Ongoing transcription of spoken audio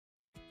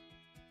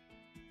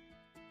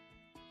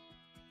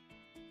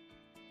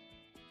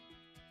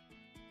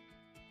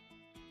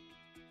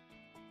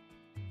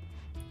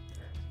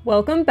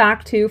Welcome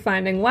back to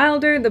Finding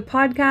Wilder, the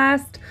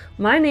podcast.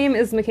 My name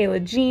is Michaela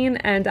Jean,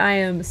 and I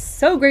am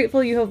so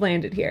grateful you have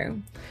landed here.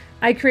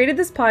 I created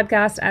this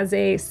podcast as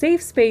a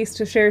safe space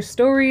to share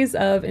stories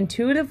of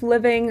intuitive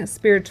living,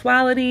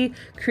 spirituality,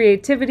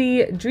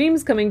 creativity,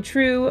 dreams coming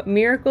true,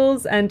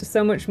 miracles, and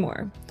so much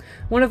more.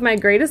 One of my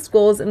greatest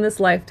goals in this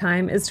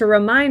lifetime is to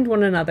remind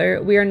one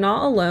another we are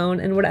not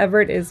alone in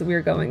whatever it is we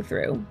are going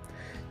through.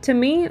 To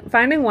me,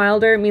 Finding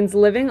Wilder means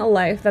living a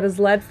life that is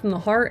led from the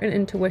heart and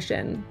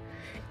intuition.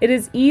 It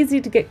is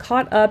easy to get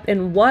caught up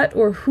in what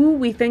or who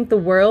we think the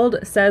world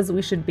says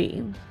we should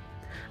be.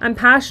 I'm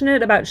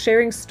passionate about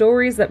sharing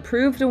stories that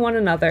prove to one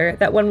another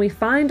that when we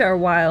find our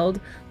wild,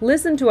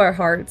 listen to our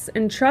hearts,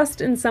 and trust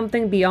in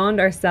something beyond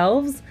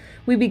ourselves,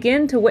 we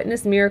begin to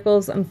witness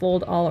miracles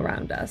unfold all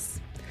around us.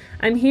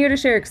 I'm here to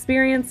share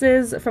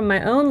experiences from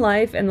my own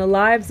life and the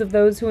lives of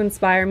those who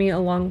inspire me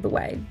along the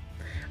way.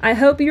 I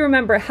hope you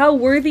remember how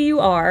worthy you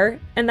are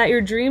and that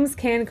your dreams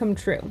can come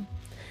true.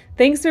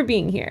 Thanks for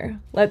being here.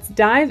 Let's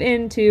dive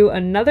into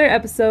another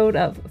episode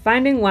of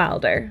Finding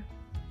Wilder.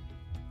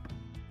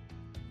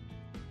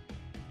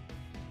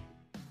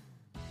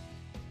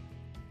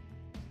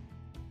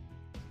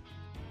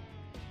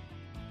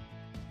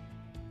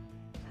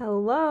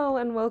 Hello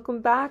and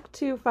welcome back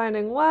to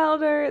Finding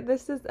Wilder.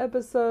 This is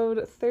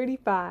episode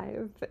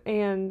 35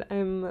 and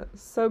I'm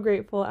so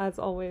grateful as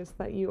always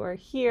that you are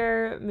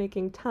here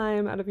making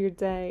time out of your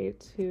day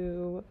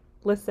to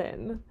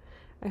listen.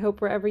 I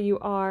hope wherever you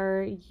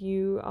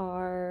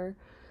are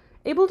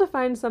able to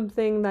find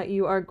something that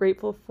you are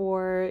grateful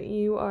for.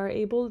 You are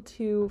able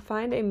to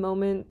find a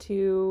moment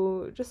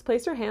to just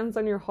place your hands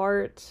on your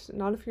heart.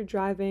 Not if you're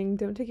driving,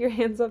 don't take your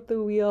hands off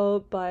the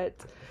wheel, but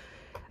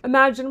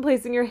imagine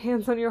placing your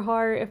hands on your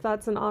heart if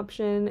that's an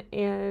option,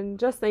 and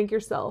just thank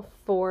yourself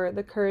for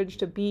the courage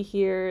to be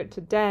here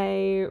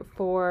today,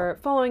 for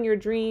following your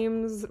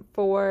dreams,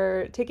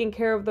 for taking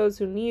care of those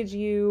who need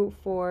you,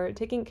 for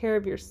taking care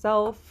of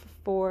yourself,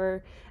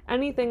 for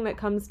anything that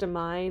comes to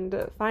mind.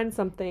 Find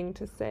something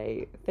to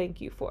say thank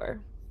you for.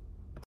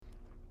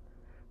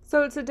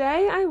 So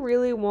today I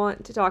really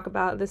want to talk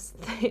about this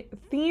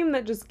theme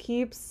that just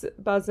keeps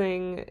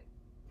buzzing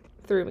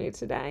through me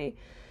today.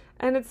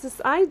 And it's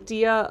this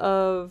idea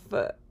of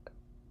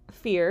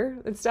fear.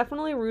 It's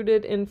definitely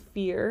rooted in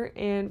fear,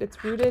 and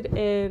it's rooted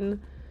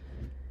in,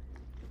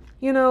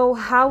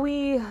 how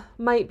we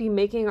might be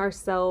making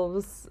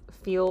ourselves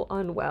feel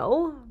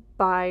unwell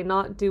by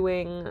not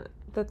doing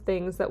the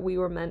things that we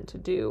were meant to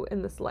do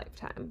in this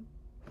lifetime.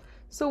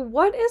 So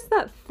what is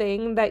that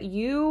thing that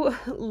you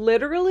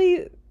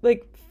literally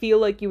feel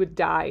like you would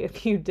die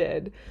if you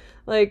did?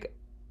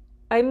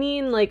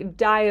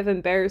 Die of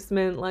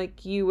embarrassment,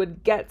 like you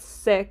would get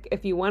sick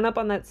if you went up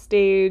on that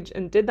stage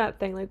and did that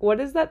thing. What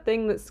is that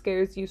thing that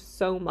scares you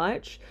so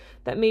much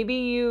that maybe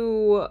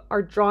you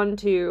are drawn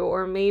to,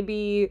 or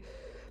maybe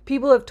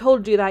people have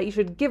told you that you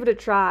should give it a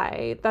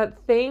try? That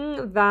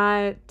thing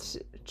that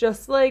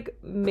just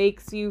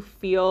makes you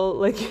feel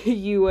like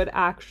you would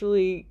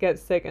actually get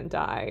sick and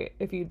die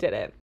if you did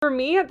it. For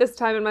me, at this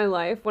time in my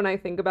life, when I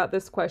think about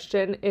this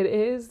question, it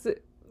is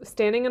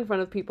standing in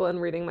front of people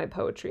and reading my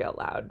poetry out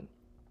loud.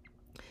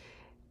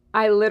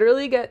 I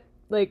literally get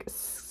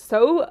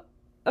so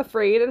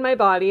afraid in my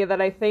body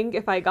that I think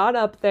if I got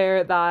up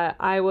there that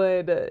I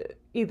would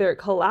either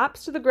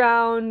collapse to the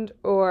ground,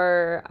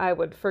 or I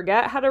would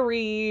forget how to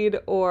read,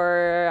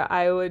 or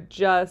I would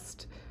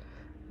just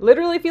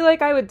literally feel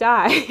like I would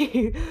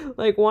die,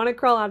 want to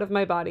crawl out of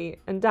my body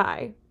and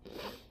die.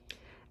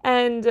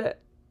 And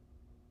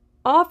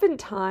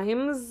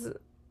oftentimes,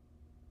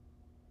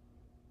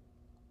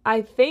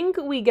 I think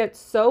we get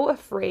so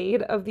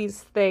afraid of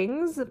these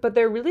things, but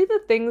they're really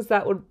the things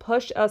that would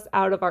push us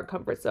out of our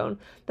comfort zone.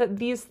 That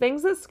these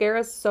things that scare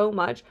us so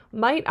much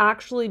might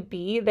actually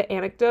be the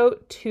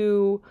antidote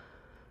to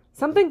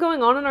something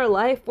going on in our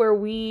life where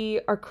we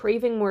are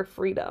craving more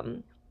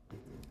freedom.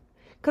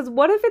 Because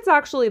what if it's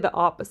actually the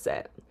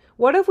opposite?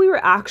 What if we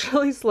were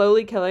actually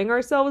slowly killing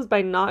ourselves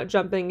by not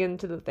jumping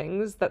into the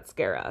things that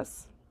scare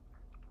us?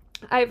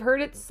 I've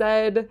heard it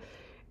said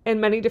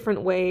in many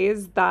different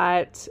ways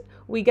that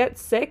we get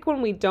sick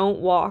when we don't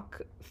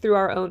walk through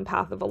our own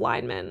path of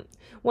alignment.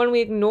 When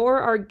we ignore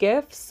our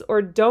gifts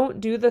or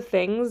don't do the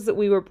things that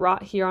we were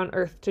brought here on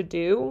earth to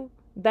do,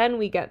 then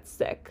we get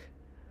sick.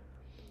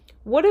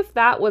 What if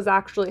that was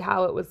actually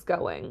how it was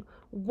going?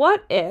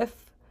 What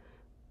if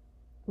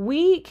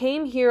we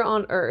came here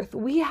on earth,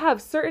 we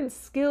have certain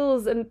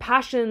skills and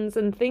passions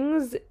and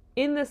things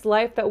in this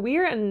life that we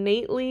are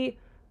innately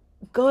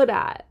good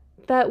at,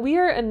 that we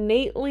are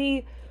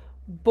innately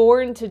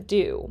born to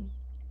do?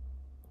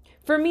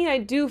 For me, I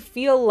do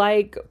feel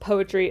like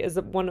poetry is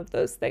one of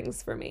those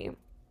things for me.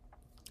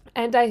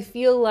 And I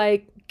feel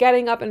like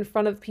getting up in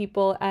front of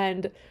people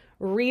and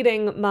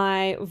reading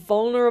my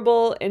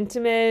vulnerable,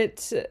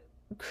 intimate,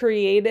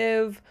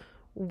 creative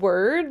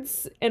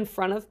words in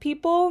front of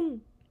people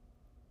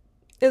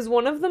is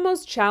one of the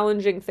most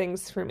challenging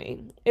things for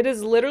me. It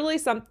is literally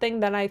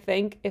something that I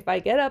think if I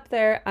get up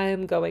there, I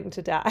am going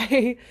to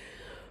die.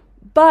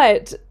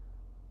 But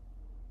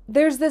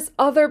there's this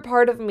other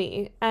part of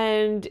me,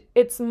 and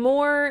it's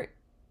more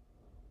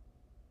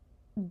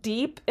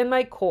deep in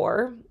my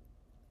core,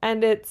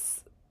 and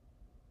it's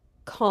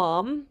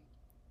calm,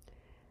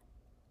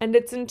 and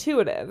it's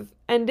intuitive,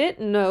 and it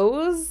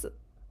knows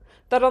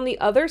that on the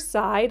other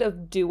side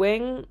of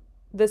doing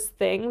this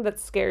thing that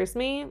scares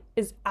me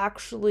is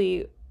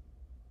actually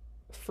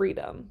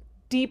freedom.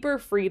 Deeper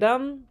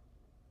freedom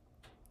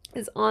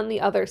is on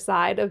the other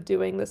side of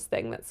doing this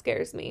thing that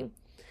scares me.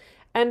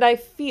 And I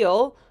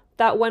feel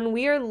that when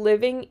we are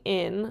living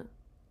in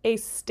a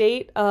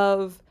state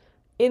of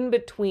in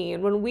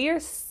between, when we are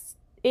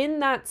in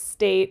that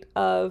state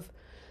of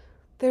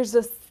there's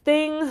this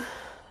thing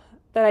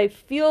that I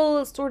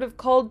feel sort of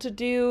called to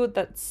do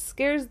that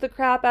scares the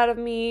crap out of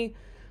me,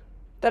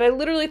 that I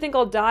literally think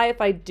I'll die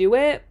if I do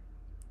it,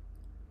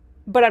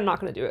 but I'm not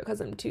going to do it because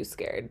I'm too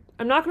scared.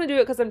 I'm not going to do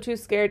it because I'm too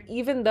scared,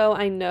 even though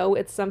I know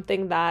it's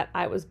something that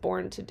I was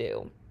born to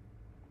do.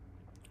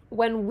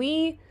 When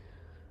we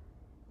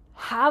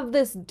have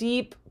this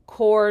deep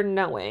core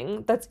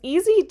knowing, that's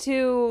easy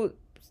to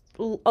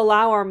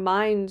allow our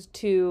mind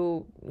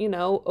to,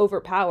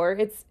 overpower.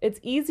 It's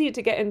easy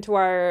to get into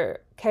our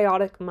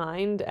chaotic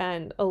mind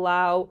and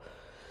allow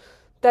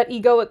that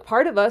egoic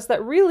part of us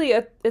that really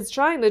is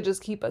trying to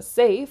just keep us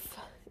safe.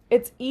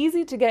 It's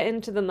easy to get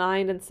into the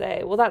mind and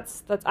say, well,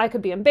 that's I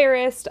could be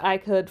embarrassed, I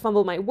could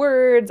fumble my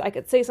words, I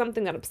could say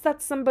something that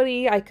upsets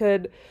somebody, I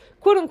could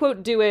quote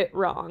unquote do it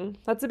wrong.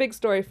 That's a big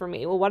story for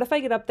me. Well, what if I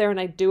get up there and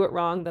I do it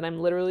wrong, then I'm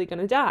literally going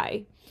to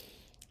die?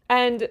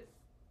 And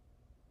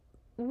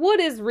what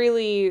is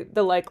really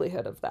the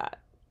likelihood of that?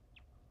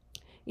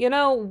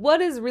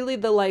 What is really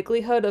the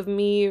likelihood of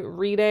me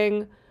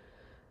reading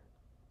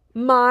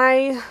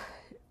my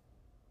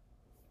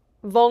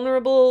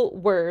vulnerable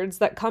words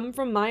that come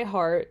from my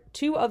heart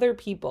to other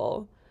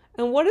people?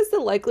 And what is the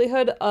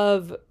likelihood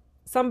of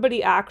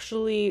somebody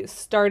actually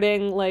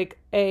starting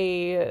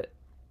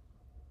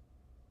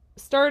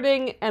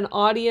an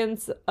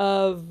audience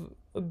of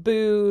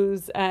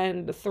boos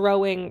and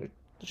throwing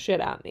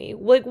shit at me?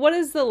 What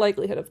is the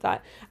likelihood of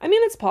that? I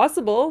mean, it's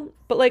possible,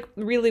 but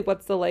really,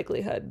 what's the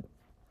likelihood?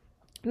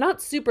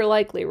 Not super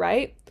likely,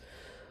 right?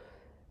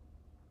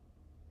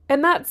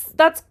 And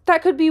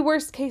that could be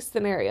worst case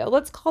scenario.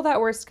 Let's call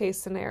that worst case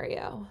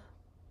scenario.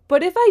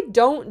 But if I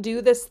don't do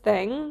this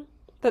thing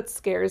that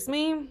scares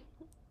me,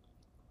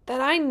 that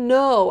I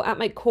know at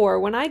my core,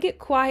 when I get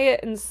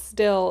quiet and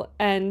still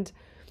and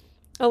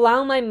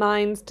allow my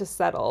mind to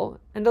settle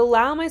and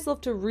allow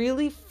myself to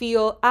really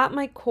feel at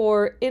my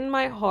core, in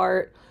my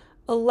heart,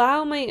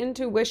 allow my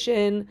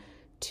intuition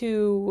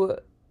to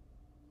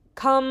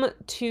come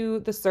to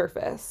the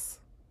surface.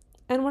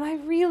 And when I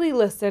really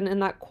listen in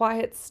that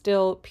quiet,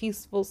 still,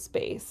 peaceful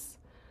space,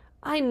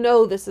 I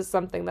know this is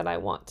something that I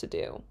want to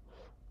do.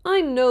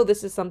 I know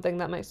this is something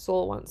that my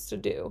soul wants to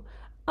do.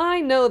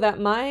 I know that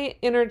my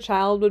inner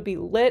child would be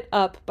lit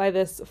up by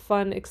this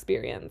fun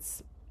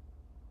experience.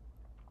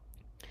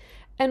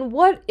 And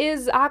what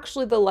is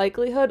actually the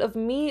likelihood of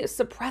me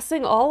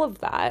suppressing all of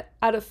that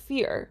out of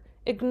fear,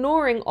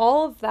 ignoring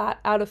all of that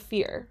out of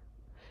fear,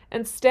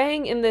 and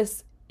staying in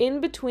this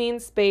in-between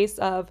space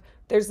of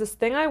there's this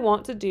thing I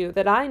want to do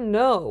that I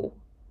know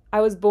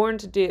I was born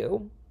to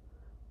do,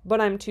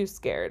 but I'm too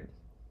scared.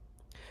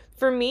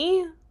 For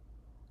me,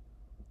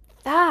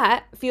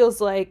 that feels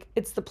like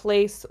it's the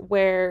place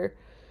where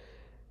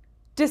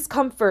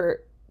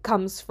discomfort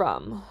comes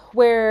from,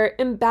 where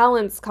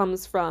imbalance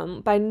comes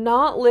from. By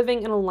not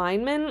living in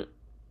alignment,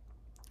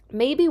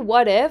 maybe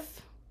what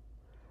if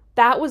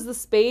that was the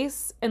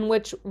space in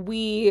which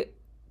we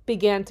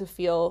began to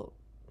feel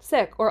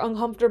sick or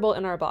uncomfortable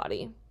in our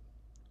body?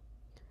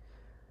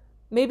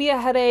 Maybe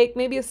a headache,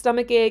 maybe a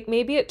stomach ache,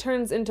 maybe it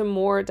turns into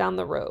more down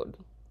the road.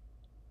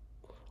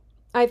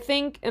 I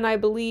think and I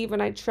believe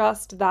and I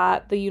trust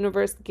that the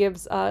universe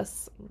gives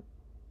us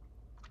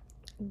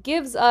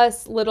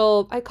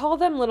little, I call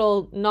them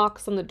little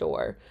knocks on the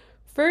door.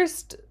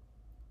 First,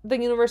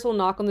 the universe will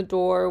knock on the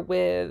door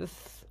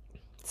with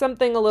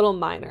something a little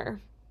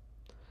minor.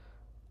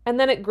 And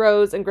then it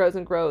grows and grows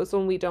and grows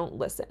when we don't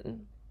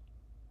listen.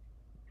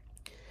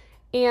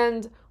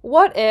 And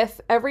what if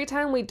every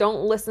time we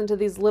don't listen to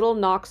these little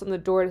knocks on the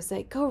door to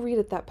say, go read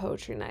at that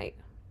poetry night.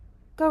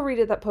 Go read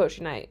at that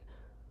poetry night.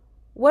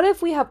 What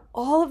if we have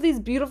all of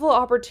these beautiful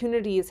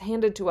opportunities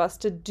handed to us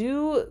to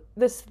do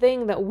this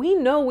thing that we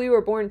know we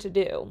were born to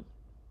do?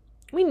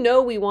 We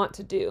know we want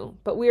to do,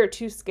 but we are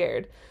too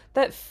scared.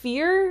 That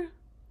fear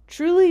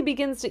truly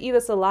begins to eat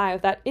us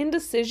alive. That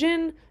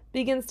indecision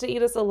begins to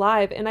eat us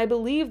alive. And I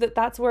believe that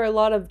that's where a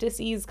lot of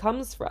dis-ease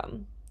comes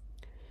from.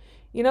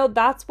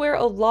 That's where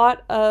a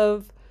lot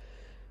of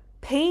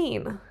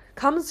pain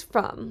comes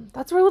from.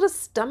 That's where a lot of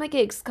stomach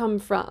aches come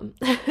from.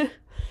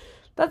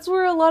 That's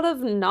where a lot of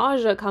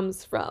nausea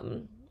comes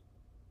from.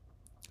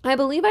 I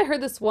believe I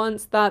heard this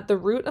once, that the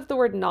root of the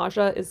word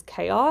nausea is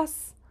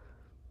chaos.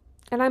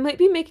 And I might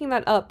be making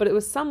that up, but it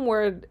was some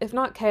word, if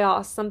not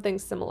chaos, something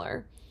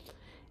similar.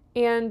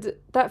 And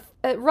that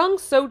it rung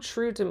so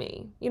true to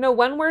me. You know,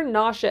 when we're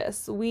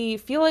nauseous, we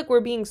feel like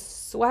we're being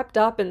swept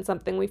up in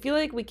something. We feel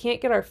like we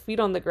can't get our feet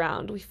on the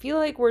ground. We feel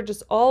like we're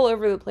just all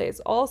over the place,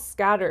 all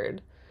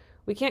scattered.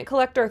 We can't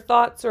collect our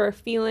thoughts or our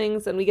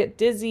feelings, and we get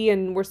dizzy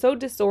and we're so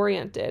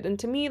disoriented. And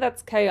to me,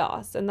 that's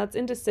chaos and that's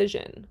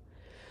indecision.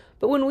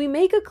 But when we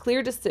make a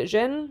clear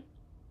decision,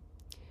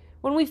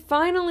 when we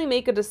finally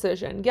make a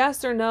decision,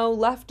 yes or no,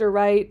 left or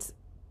right,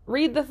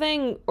 read the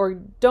thing or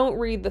don't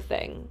read the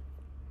thing.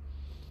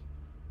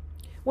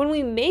 When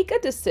we make a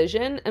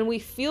decision and we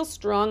feel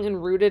strong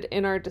and rooted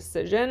in our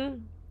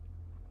decision,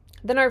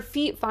 then our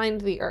feet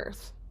find the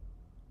earth.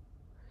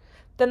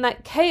 Then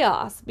that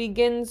chaos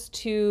begins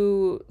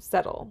to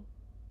settle.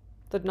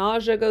 The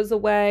nausea goes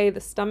away, the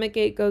stomach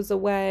ache goes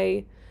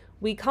away.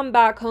 We come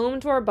back home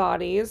to our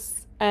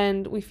bodies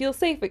and we feel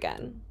safe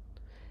again.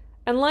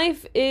 And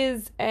life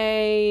is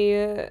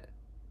a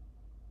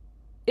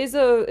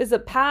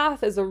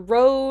path, is a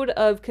road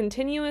of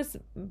continuous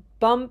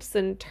bumps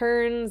and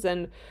turns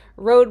and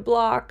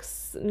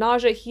roadblocks,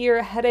 nausea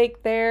here,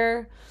 headache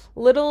there,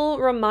 little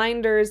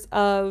reminders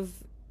of,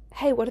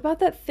 hey, what about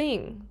that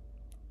thing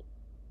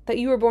that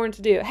you were born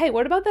to do? Hey,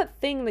 what about that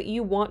thing that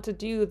you want to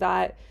do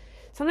that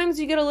sometimes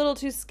you get a little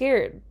too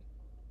scared?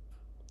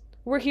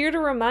 We're here to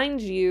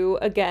remind you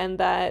again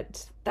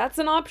that that's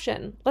an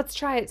option. Let's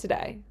try it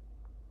today.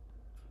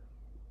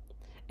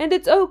 And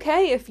it's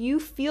okay if you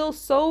feel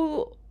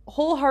so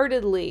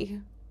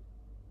wholeheartedly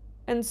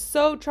and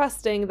so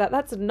trusting that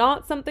that's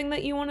not something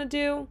that you want to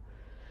do.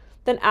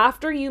 Then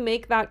after you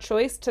make that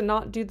choice to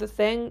not do the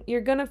thing,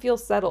 you're going to feel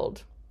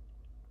settled.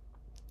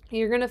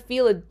 You're going to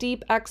feel a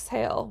deep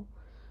exhale.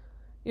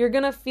 You're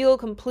going to feel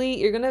complete.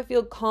 You're going to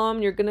feel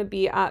calm. You're going to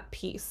be at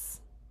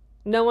peace,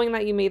 knowing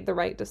that you made the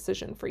right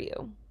decision for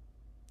you.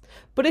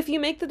 But if you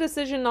make the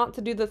decision not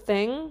to do the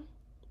thing,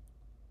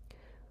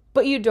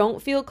 but you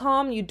don't feel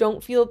calm, you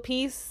don't feel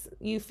peace,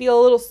 you feel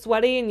a little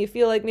sweaty and you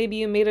feel like maybe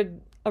you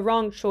made a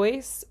wrong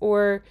choice,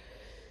 or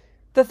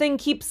the thing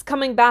keeps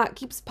coming back,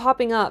 keeps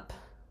popping up.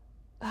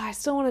 I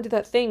still want to do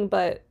that thing,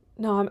 but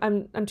no,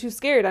 I'm too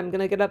scared. I'm going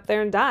to get up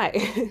there and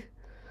die.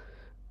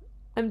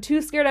 I'm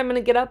too scared I'm going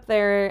to get up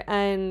there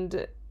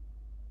and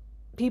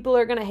people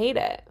are going to hate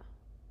it.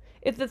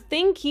 If the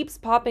thing keeps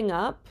popping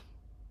up,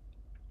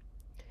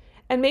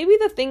 and maybe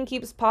the thing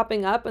keeps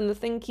popping up and the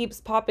thing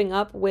keeps popping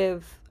up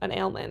with an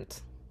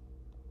ailment,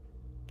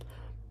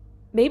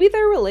 maybe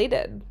they're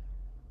related.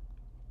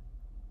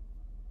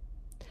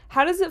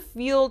 How does it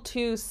feel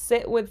to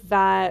sit with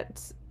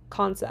that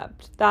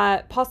concept,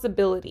 that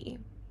possibility?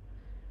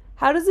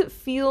 How does it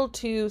feel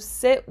to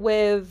sit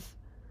with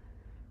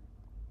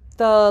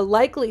the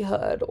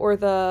likelihood or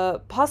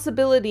the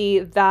possibility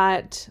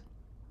that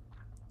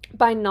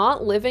by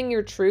not living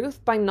your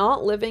truth, by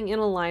not living in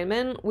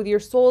alignment with your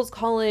soul's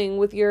calling,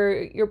 with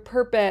your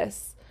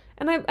purpose,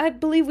 and I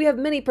believe we have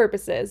many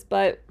purposes,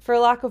 but for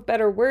lack of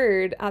better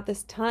word at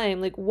this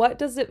time, like, what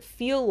does it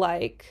feel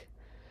like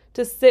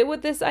to sit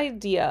with this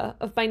idea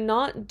of, by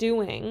not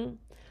doing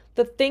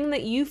the thing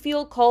that you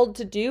feel called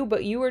to do,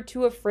 but you are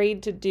too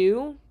afraid to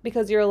do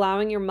because you're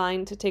allowing your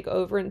mind to take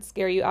over and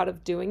scare you out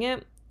of doing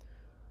it?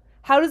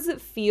 How does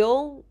it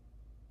feel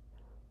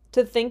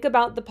to think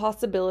about the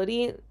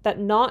possibility that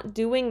not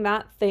doing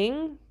that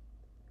thing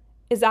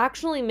is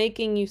actually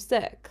making you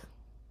sick?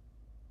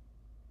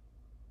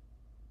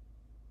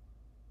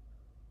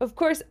 Of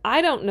course,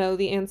 I don't know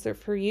the answer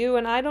for you,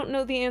 and I don't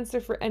know the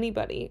answer for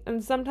anybody.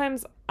 And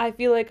sometimes I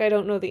feel like I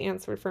don't know the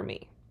answer for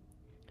me.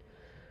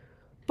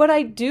 But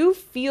I do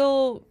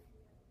feel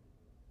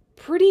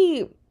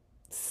pretty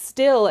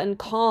still and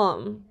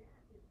calm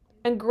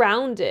and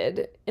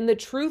grounded in the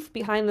truth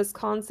behind this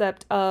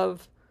concept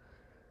of,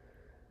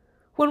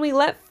 when we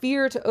allow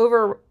fear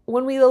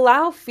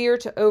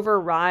to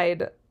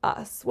override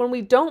us, when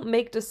we don't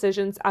make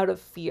decisions out of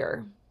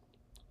fear,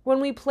 when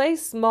we play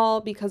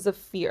small because of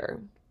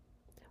fear,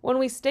 when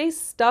we stay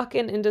stuck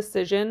in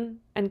indecision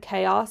and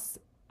chaos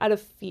out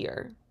of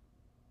fear,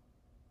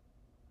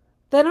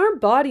 then our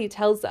body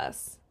tells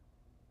us.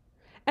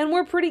 And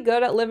we're pretty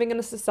good at living in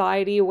a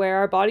society where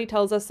our body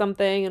tells us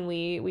something and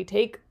we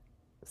take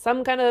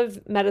some kind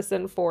of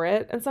medicine for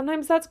it. And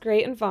sometimes that's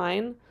great and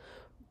fine.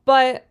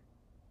 But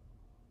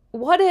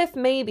what if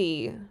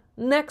maybe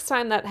next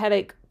time that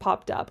headache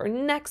popped up, or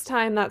next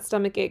time that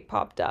stomach ache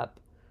popped up,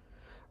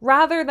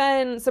 rather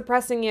than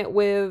suppressing it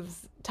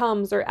with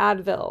Tums or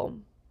Advil,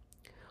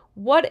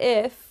 what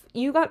if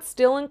you got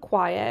still and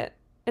quiet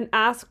and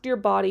asked your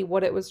body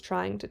what it was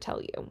trying to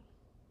tell you?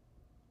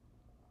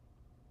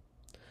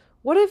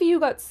 What if you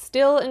got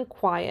still and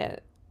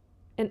quiet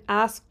and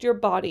asked your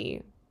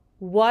body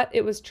what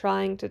it was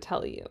trying to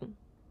tell you?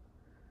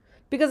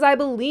 Because I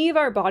believe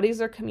our bodies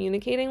are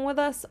communicating with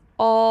us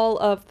all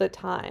of the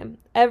time,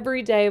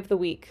 every day of the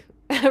week,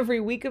 every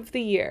week of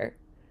the year.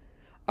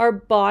 Our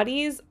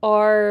bodies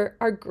are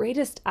our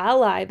greatest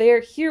ally. They are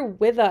here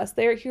with us.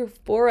 They are here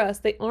for us.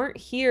 They aren't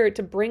here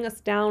to bring us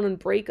down and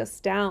break us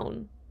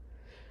down.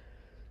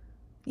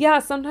 Yeah,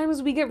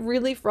 sometimes we get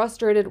really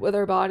frustrated with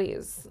our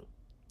bodies.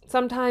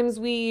 Sometimes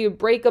we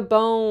break a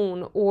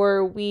bone,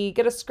 or we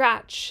get a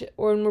scratch,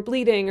 or when we're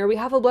bleeding, or we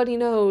have a bloody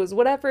nose,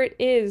 whatever it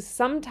is.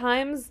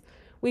 Sometimes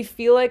we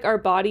feel like our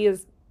body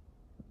is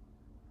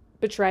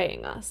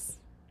betraying us.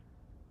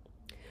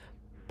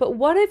 But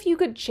what if you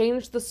could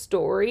change the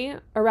story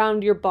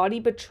around your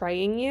body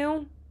betraying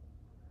you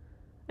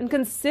and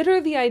consider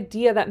the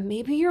idea that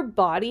maybe your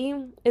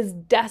body is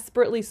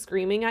desperately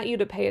screaming at you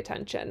to pay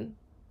attention?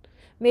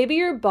 Maybe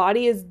your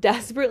body is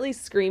desperately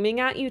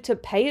screaming at you to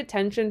pay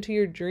attention to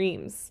your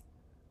dreams,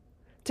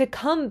 to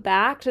come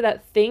back to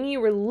that thing you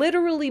were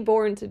literally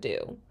born to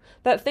do,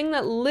 that thing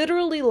that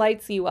literally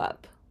lights you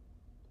up.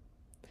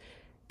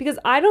 Because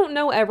I don't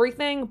know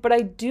everything, but I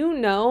do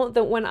know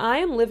that when I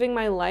am living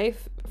my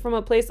life from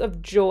a place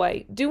of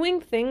joy, doing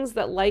things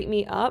that light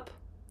me up,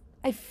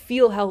 I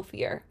feel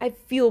healthier, I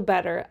feel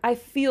better, I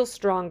feel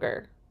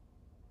stronger.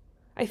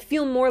 I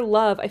feel more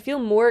love, I feel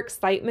more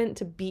excitement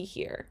to be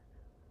here.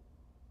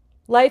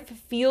 Life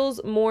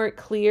feels more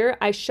clear.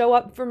 I show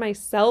up for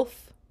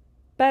myself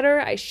better.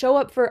 I show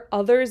up for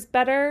others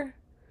better.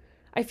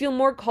 I feel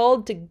more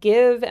called to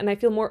give, and I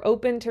feel more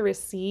open to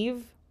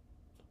receive.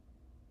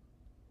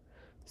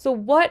 So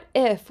what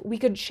if we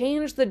could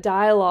change the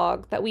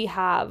dialogue that we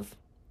have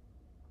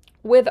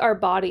with our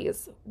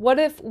bodies? What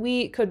if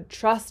we could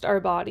trust our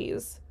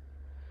bodies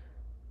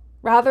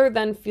rather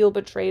than feel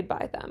betrayed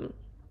by them?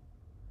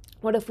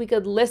 What if we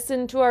could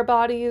listen to our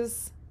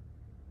bodies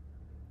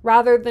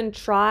rather than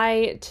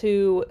try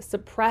to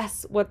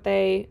suppress what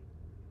they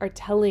are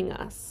telling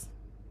us?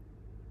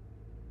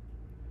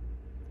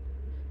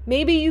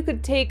 Maybe you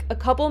could take a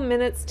couple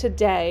minutes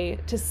today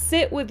to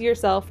sit with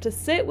yourself, to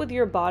sit with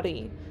your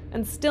body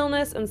and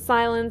stillness and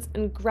silence,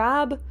 and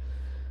grab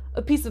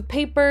a piece of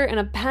paper and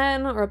a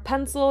pen or a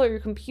pencil or your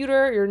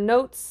computer, or your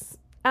notes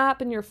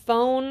app and your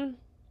phone.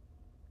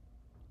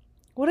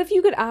 What if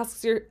you could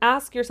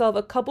ask yourself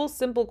a couple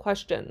simple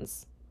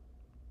questions?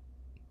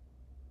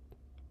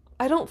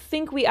 I don't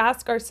think we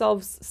ask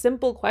ourselves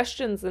simple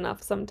questions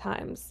enough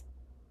sometimes.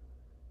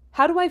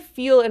 How do I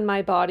feel in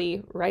my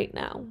body right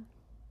now?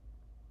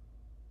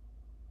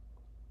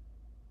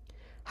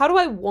 How do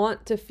I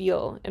want to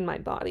feel in my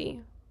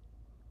body?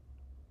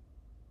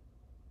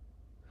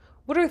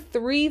 What are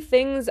 3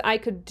 things I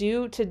could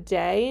do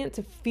today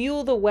to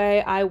feel the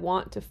way I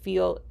want to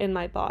feel in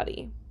my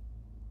body?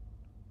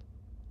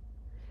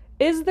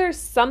 Is there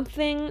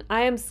something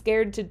I am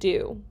scared to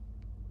do?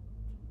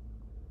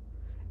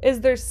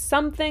 Is there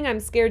something I'm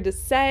scared to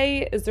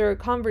say? Is there a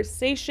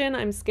conversation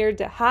I'm scared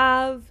to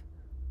have?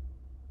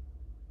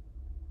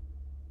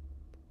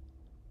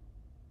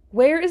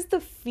 Where is the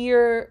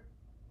fear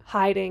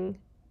hiding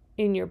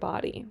in your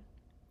body?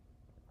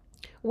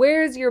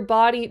 Where is your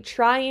body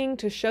trying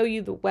to show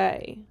you the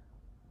way?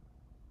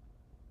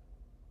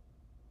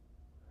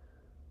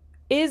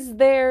 Is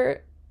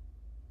there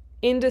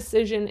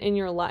indecision in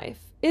your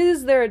life?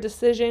 Is there a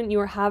decision you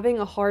are having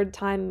a hard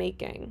time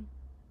making?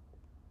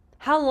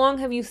 How long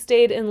have you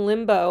stayed in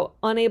limbo,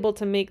 unable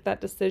to make that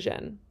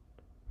decision?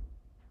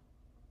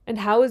 And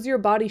how is your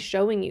body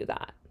showing you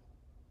that?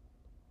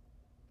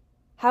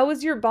 How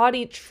is your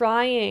body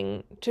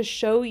trying to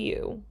show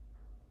you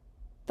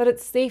that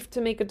it's safe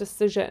to make a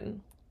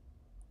decision?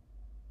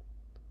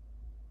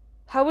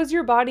 How is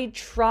your body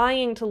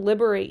trying to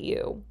liberate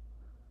you?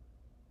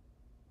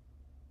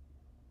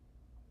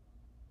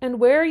 And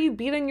where are you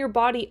beating your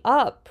body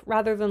up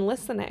rather than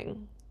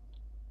listening?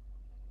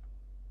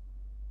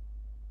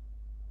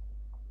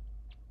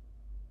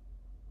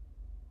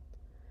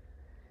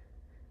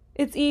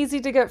 It's easy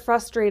to get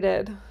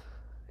frustrated.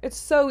 It's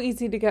so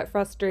easy to get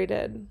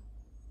frustrated.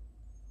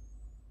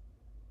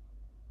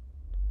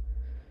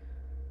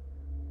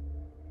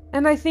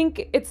 And I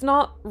think it's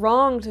not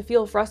wrong to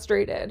feel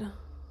frustrated.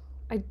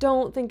 I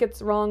don't think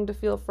it's wrong to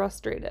feel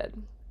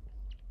frustrated.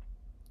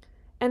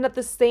 And at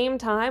the same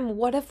time,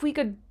 what if we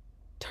could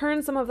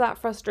turn some of that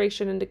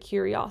frustration into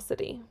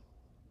curiosity?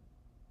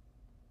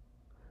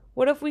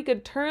 What if we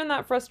could turn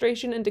that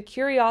frustration into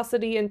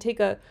curiosity and take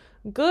a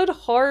good,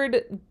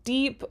 hard,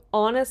 deep,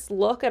 honest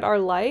look at our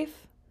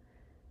life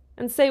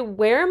and say,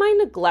 where am I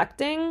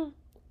neglecting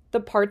the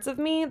parts of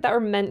me that are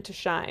meant to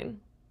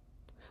shine?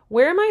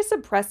 Where am I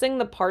suppressing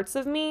the parts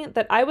of me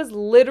that I was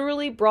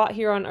literally brought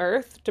here on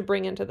earth to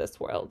bring into this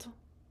world?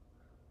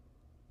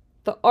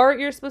 The art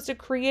you're supposed to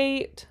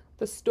create,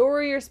 the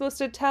story you're supposed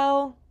to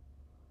tell,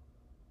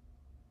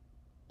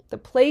 the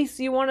place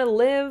you want to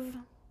live,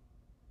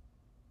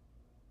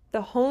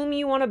 the home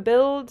you want to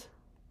build.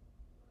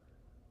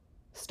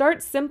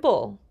 Start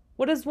simple.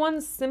 What is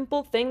one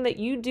simple thing that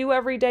you do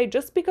every day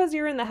just because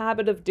you're in the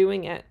habit of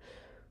doing it,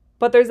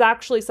 but there's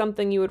actually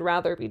something you would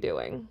rather be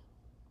doing?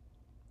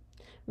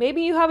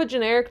 Maybe you have a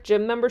generic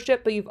gym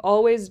membership, but you've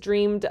always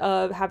dreamed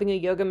of having a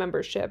yoga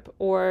membership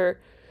or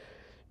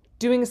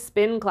doing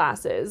spin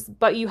classes,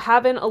 but you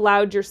haven't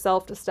allowed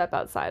yourself to step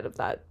outside of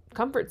that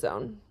comfort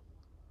zone.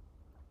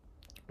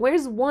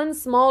 Where's one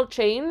small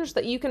change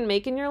that you can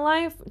make in your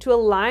life to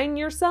align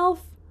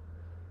yourself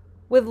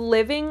with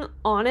living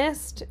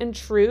honest and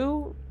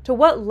true to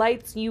what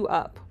lights you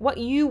up, what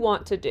you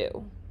want to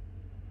do?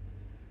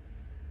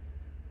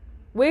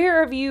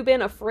 Where have you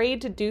been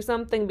afraid to do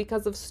something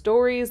because of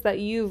stories that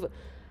you've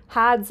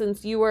had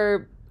since you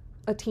were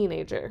a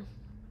teenager?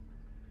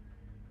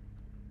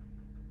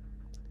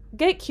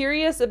 Get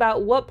curious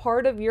about what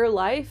part of your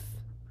life,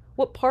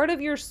 what part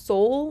of your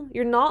soul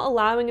you're not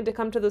allowing it to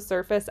come to the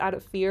surface out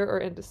of fear or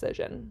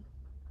indecision.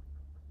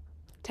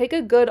 Take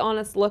a good,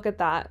 honest look at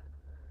that.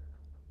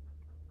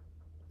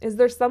 Is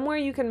there somewhere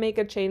you can make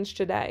a change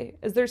today?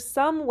 Is there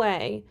some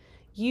way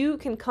you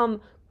can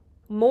come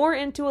more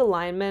into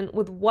alignment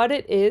with what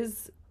it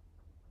is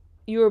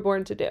you were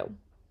born to do?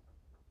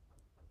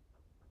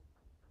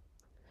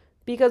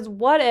 Because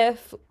what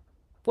if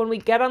when we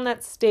get on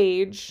that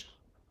stage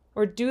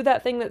or do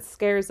that thing that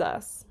scares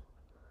us,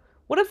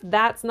 what if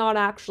that's not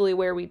actually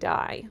where we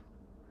die?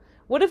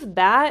 What if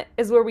that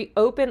is where we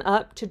open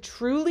up to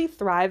truly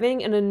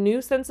thriving in a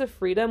new sense of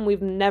freedom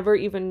we've never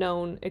even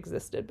known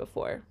existed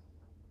before?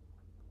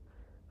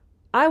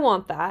 I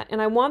want that,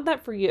 and I want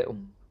that for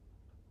you.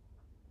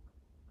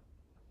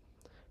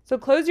 So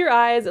close your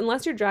eyes.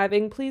 Unless you're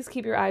driving, please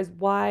keep your eyes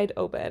wide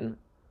open.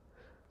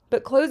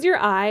 But close your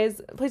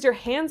eyes, place your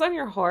hands on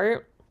your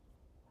heart,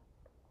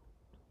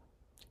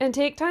 and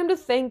take time to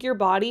thank your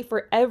body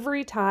for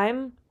every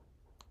time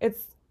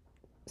it's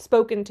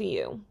spoken to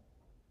you.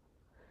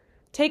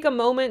 Take a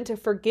moment to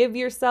forgive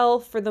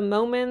yourself for the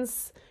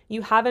moments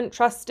you haven't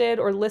trusted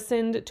or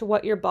listened to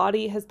what your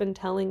body has been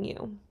telling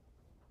you.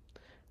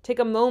 Take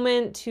a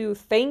moment to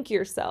thank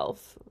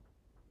yourself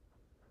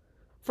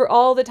for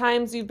all the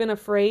times you've been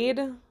afraid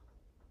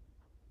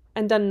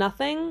and done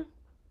nothing.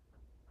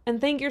 And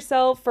thank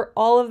yourself for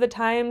all of the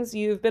times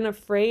you've been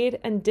afraid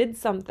and did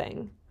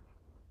something.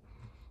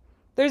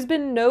 There's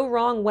been no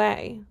wrong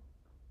way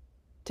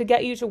to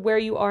get you to where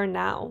you are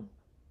now.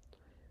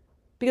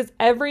 Because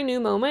every new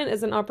moment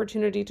is an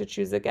opportunity to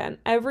choose again.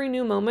 Every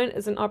new moment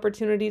is an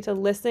opportunity to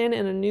listen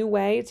in a new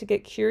way, to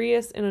get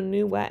curious in a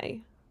new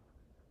way.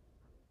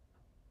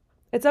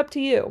 It's up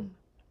to you.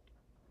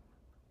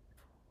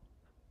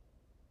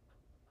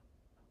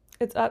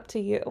 It's up to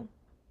you.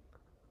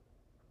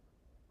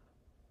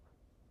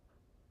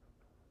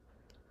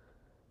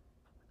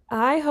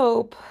 I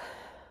hope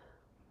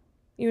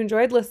you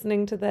enjoyed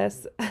listening to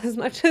this as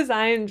much as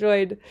I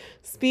enjoyed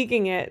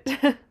speaking it.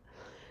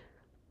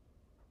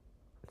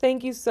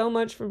 Thank you so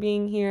much for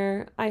being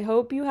here. I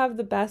hope you have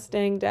the best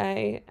dang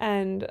day,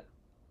 and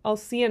I'll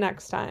see you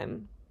next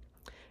time.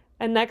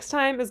 And next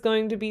time is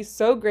going to be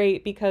so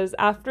great because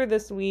after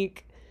this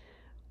week,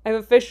 I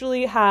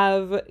officially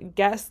have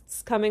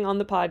guests coming on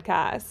the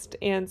podcast.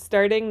 And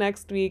starting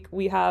next week,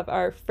 we have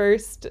our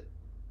first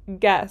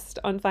guest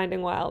on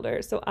Finding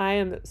Wilder. So I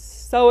am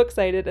so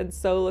excited and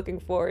so looking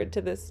forward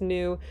to this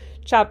new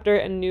chapter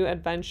and new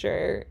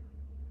adventure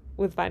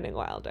with Finding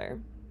Wilder.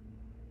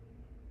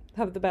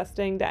 Have the best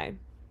dang day.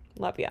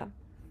 Love ya.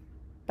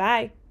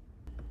 Bye.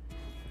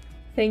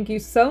 Thank you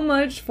so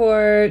much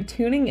for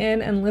tuning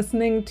in and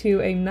listening to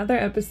another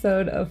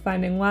episode of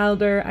Finding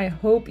Wilder. I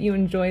hope you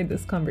enjoyed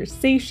this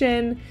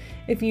conversation.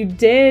 If you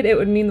did, it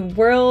would mean the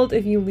world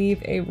if you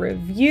leave a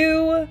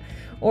review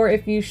or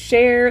if you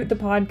share the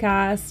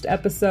podcast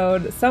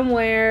episode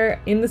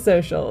somewhere in the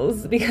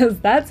socials, because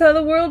that's how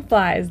the world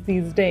flies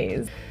these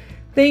days.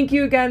 Thank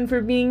you again for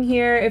being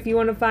here. If you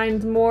want to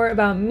find more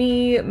about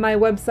me, my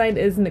website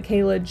is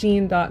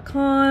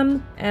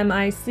michaelajean.com,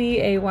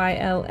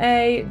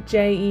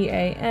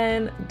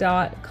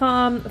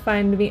 MICAYLAJEAN.com.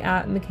 Find me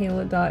at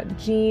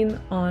michaela.jean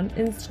on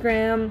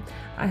Instagram.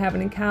 I have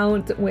an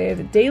account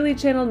with daily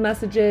channeled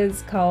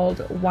messages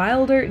called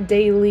Wilder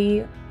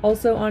Daily,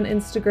 also on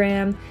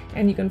Instagram,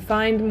 and you can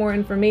find more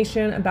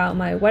information about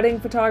my wedding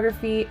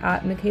photography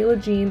at Michaela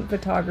Jean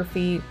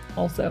Photography,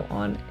 also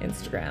on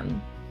Instagram.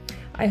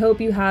 I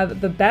hope you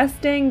have the best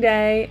dang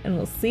day, and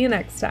we'll see you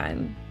next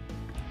time.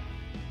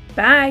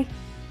 Bye!